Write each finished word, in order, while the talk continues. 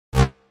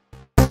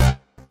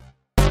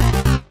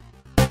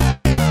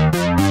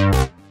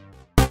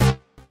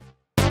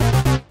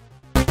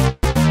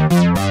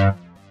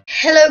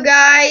Hello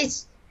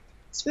guys,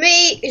 it's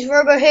me, it's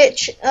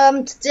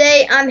RoboHitch.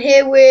 Today I'm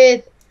here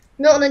with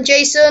Milton and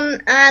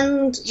Jason,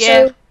 and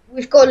so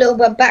we've got a little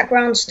bit of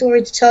background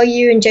story to tell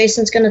you, and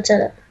Jason's gonna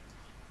tell it.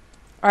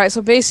 Alright,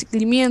 so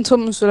basically me and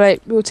Thomas we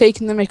were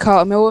taking the mick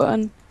out of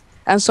Milton,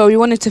 and so we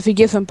wanted to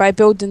forgive him by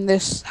building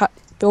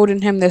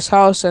him this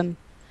house and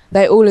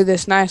all of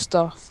this nice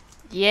stuff.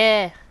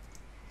 Yeah.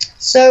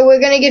 So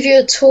we're gonna give you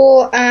a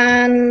tour,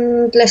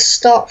 and let's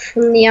start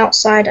from the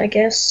outside, I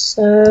guess.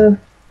 So,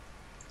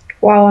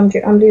 wow, I'm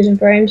losing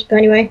frames, but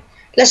anyway,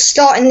 let's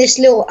start in this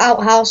little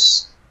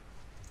outhouse.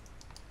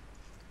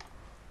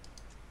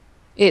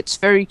 It's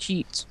very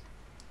cute.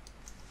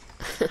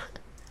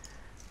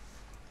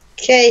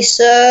 Okay,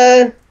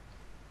 so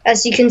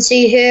as you can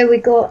see here, we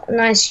got a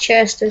nice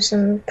chest with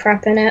some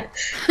crap in it.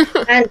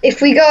 And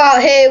if we go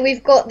out here,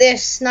 we've got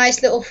this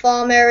nice little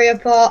farm area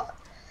part.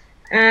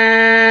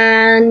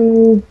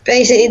 And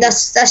basically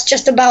that's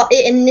just about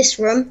it in this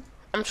room.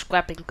 I'm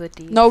scrapping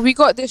goodies. No, we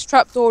got this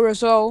trapdoor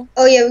as well.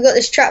 Oh yeah, we got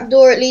this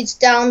trapdoor. It leads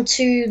down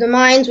to the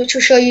mines, which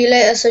we'll show you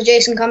later. So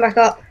Jason, come back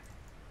up.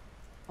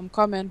 I'm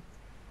coming.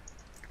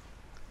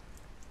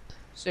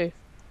 See.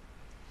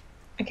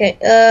 Okay,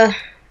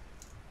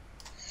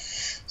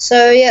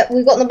 so yeah,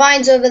 we've got the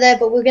mines over there,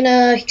 but we're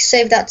gonna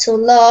save that till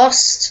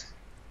last.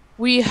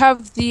 We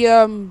have the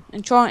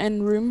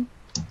enchanting room.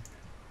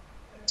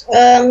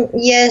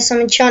 Yeah,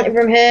 some enchanted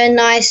room here,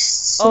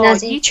 nice. Oh,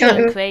 you two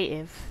are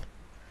creative.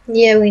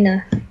 Yeah, we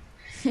know.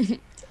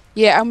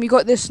 Yeah, and we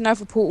got this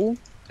nether portal.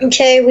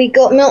 Okay, we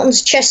got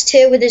Milton's chest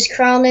here with his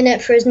crown in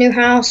it for his new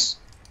house,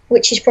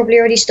 which he's probably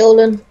already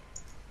stolen.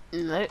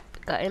 Nope,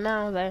 got it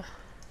now though.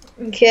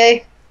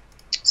 Okay,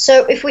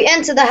 so if we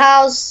enter the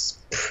house,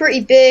 pretty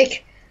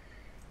big.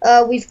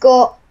 We've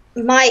got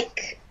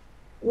Mike.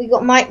 We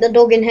got Mike the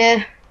dog in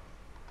here.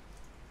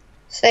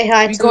 Say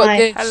hi to Mike.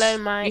 This. Hello,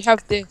 Mike. We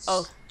have this.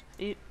 Oh,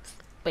 oops.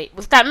 Wait,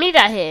 was that me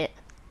that hit?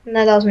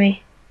 No, that was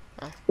me.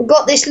 Oh. We've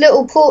got this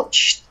little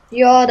porch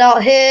yard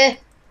out here.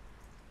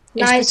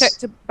 It's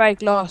protected by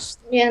glass.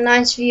 Yeah,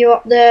 nice view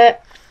up there.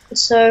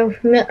 So,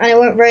 and it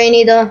won't rain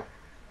either.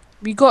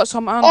 We got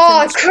some.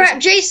 Oh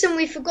crap, Jason!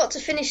 We forgot to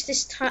finish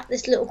this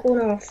little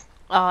corner off.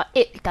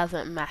 It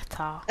doesn't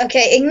matter.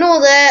 Okay, ignore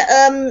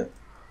that.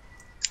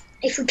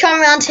 If we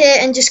come around here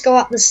and just go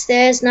up the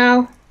stairs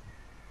now.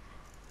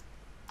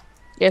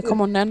 Yeah,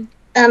 come on then.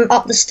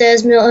 Up the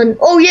stairs, Milton.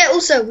 Oh yeah,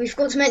 also we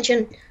forgot to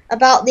mention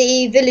about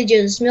the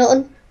villagers,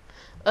 Milton.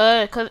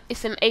 Cause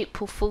it's an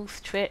April Fool's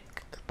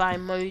trick by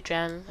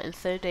Mojang, and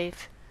so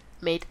they've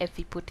made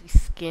everybody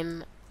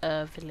skin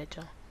a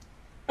villager.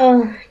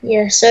 Oh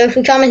yeah, so if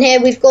we come in here,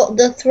 we've got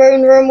the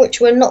throne room, which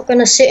we're not going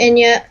to sit in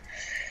yet.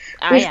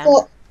 Wow, yeah.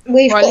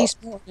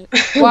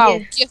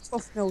 Get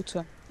off,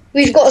 Milton.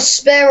 We've got a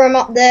spare room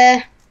up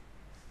there.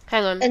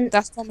 Hang on. And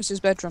that's Thomas's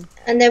bedroom.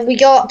 And then we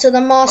go up to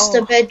the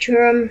master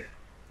bedroom,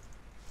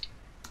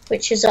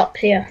 which is up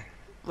here.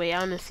 Wait, I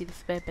want to see the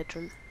spare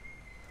bedroom.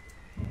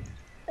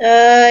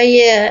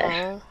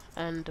 Yeah. Oh,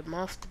 and the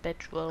master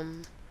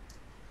bedroom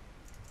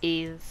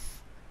is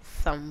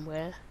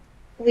somewhere.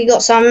 We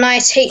got some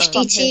nice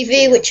HD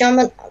TV, which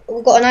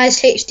we've got a nice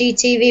HD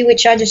TV,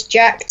 which I just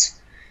jacked.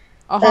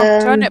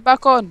 Turn it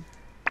back on.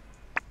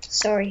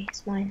 Sorry,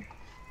 it's mine.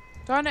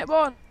 Turn it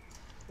on.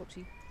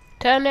 Whoopsie.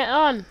 Turn it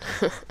on.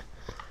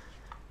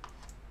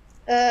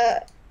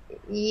 Yeah,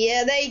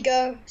 there you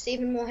go. It's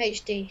even more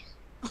HD.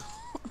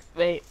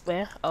 Wait,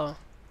 where? Oh.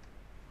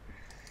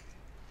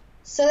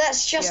 So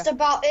that's just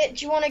about it.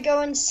 Do you want to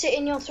go and sit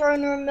in your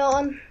throne room,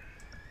 Milton?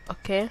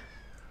 Okay.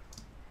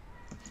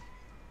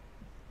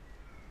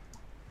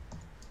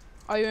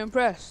 Are you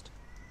impressed?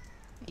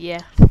 Yeah.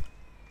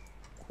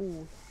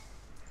 Cool.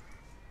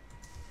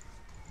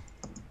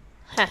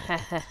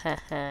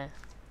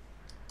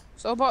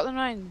 So about the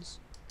mines.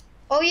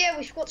 Oh yeah,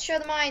 we forgot to show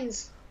the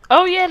mines.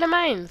 Oh yeah, the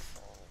mines.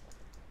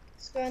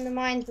 Let's go in the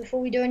mines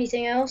before we do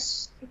anything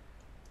else.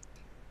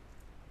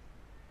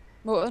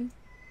 Milton?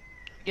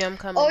 Yeah, I'm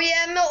coming. Oh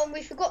yeah, Milton,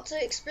 we forgot to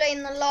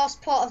explain the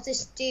last part of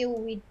this deal.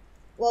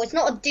 Well, it's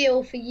not a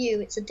deal for you,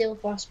 it's a deal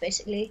for us,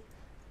 basically.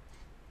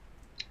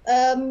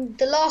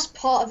 The last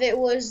part of it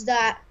was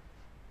that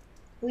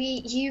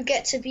you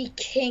get to be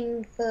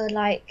king for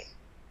like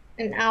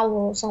an hour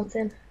or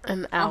something.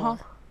 An hour.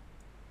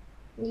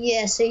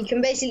 Yeah, so you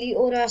can basically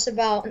order us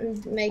about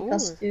and make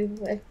us do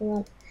whatever we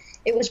want.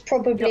 It was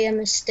probably a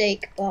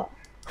mistake, but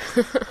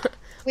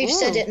we've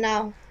said it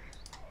now.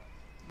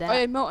 Oh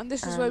yeah, Milton,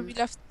 this is where we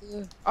left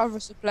the other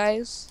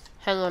supplies.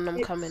 Hang on, I'm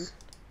coming.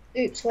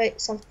 Oops,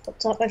 wait, something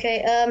popped up.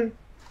 Okay,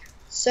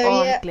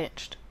 so yeah. I'm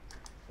glitched.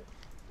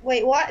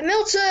 Wait, what?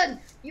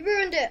 Milton! You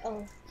ruined it!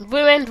 Oh.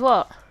 Ruined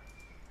what?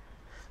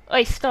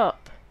 Wait,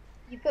 stop.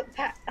 You put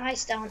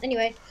ice down.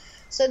 Anyway,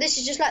 so this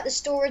is just like the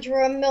storage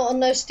room. Milton,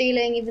 no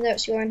stealing, even though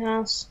it's your own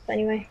house. But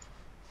anyway.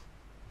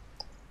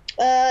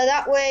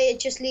 That way it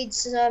just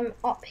leads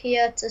up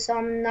here to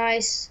some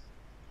nice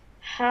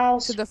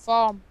house. To the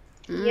farm.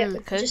 Yeah,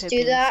 just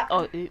do that.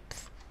 Oh,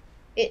 oops.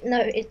 No,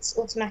 it's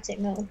automatic,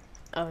 Milton.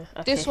 Oh,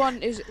 okay. This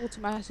one is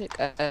automatic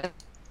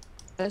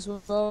as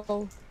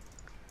well.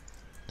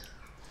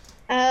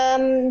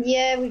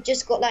 Yeah, we've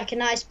just got like a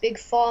nice big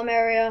farm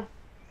area,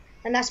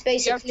 and that's You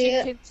have basically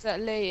it. chickens that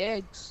lay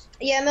eggs.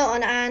 Yeah,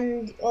 Milton,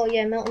 and oh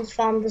yeah, Milton's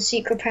found the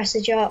secret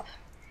passage up.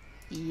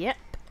 Yep.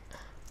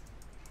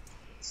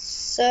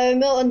 So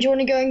Milton, do you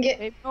want to go and get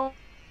Hey, no.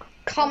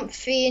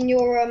 comfy in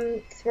your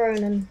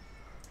throne, and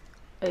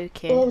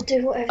Okay. we'll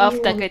do whatever you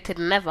After I want. go to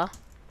the nether.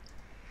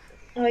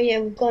 Oh yeah,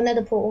 we've got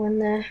another portal in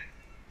there.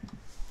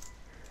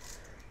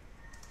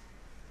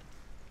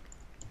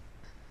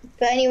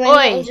 But anyway, Oi.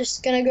 Milton's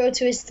just gonna go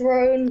to his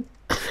throne.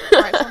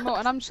 Right, so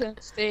Milton, I'm just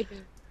gonna stay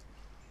here.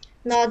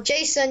 No,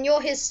 Jason,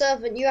 you're his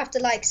servant. You have to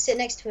like sit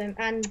next to him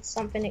and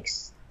something.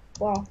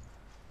 Wow.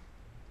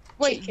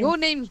 Wait, Chicken. your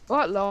name's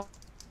Butler.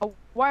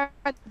 Why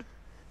do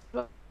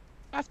I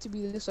have to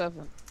be the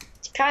servant?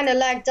 Kind of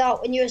lagged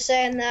out when you were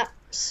saying that.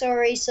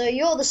 Sorry. So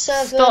you're the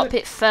servant. Stop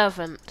it,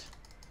 servant.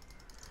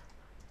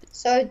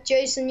 So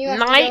Jason, you have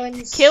to go Knight,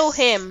 and kill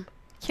him.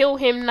 Kill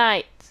him,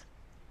 knight.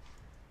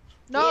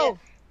 No. Yeah.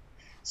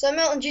 So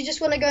Milton, do you just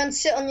want to go and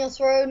sit on your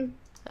throne?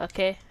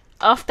 Okay.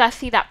 After I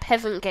see that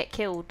peasant get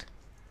killed.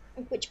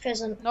 Which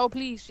peasant? No,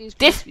 please, please,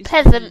 This please,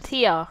 peasant please.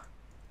 here.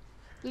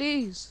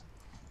 Please.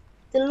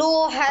 The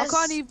law I has.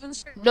 can't even.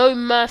 No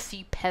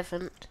mercy,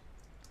 peasant.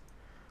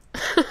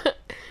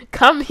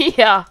 Come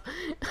here.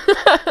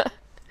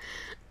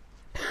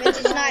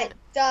 Vintage Knight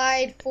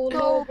died for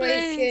law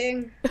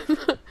breaking.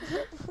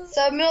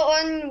 So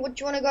Milton, would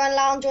you want to go and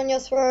lounge on your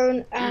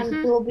throne,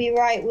 and we'll be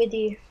right with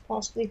you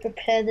whilst we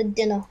prepare the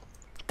dinner.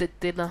 The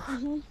dinner.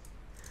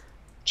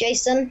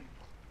 Jason,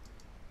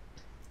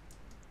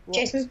 What?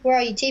 Jason, where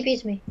are you? TP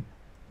to me.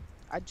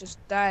 I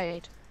just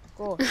died.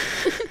 Go.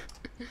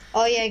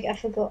 Oh yeah, I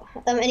forgot.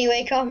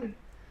 Anyway, come.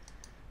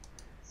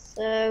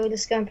 So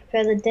let's go and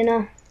prepare the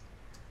dinner.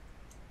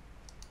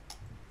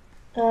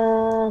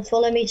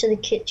 Follow me to the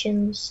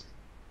kitchens.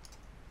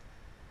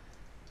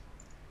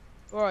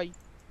 Right.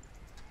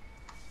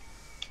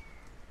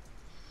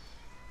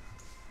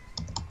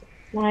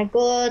 My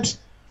God.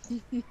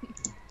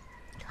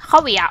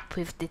 Hurry up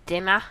with the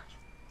dinner.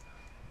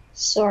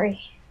 Sorry.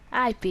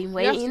 I've been You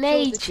have to waiting kill the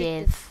ages.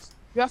 chickens.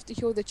 You have to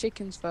kill the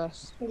chickens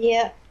first.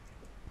 Yeah.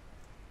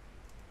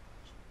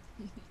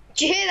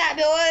 Did you hear that,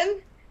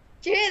 Milton?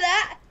 Did you hear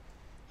that?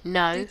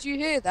 No. Did you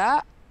hear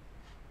that?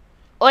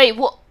 Oi,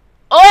 what?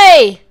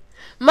 Oi!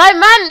 My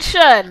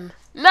mansion!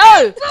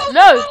 No!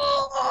 No!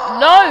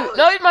 No!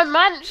 No, my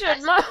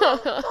mansion!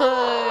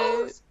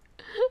 No!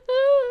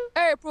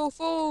 April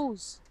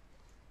Fools!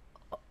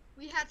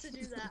 We had to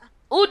do that.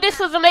 All this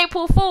was an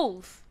April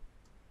Fool's.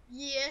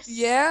 Yes.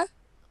 Yeah?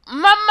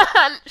 My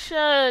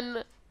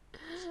mansion!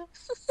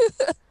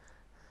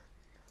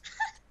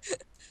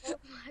 Oh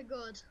my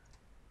God.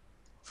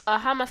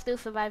 How am I still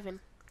surviving?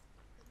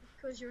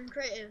 Because you're in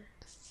creative.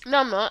 No,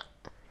 I'm not.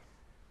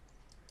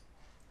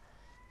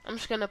 I'm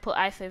just gonna put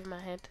ice over my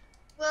head.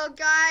 Well,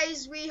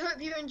 guys, we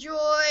hope you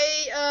enjoy.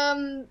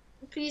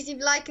 Please leave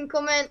a like and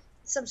comment,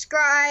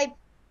 subscribe.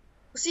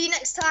 We'll see you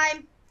next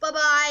time.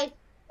 Bye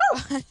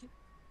bye.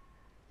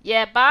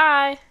 Yeah,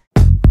 bye!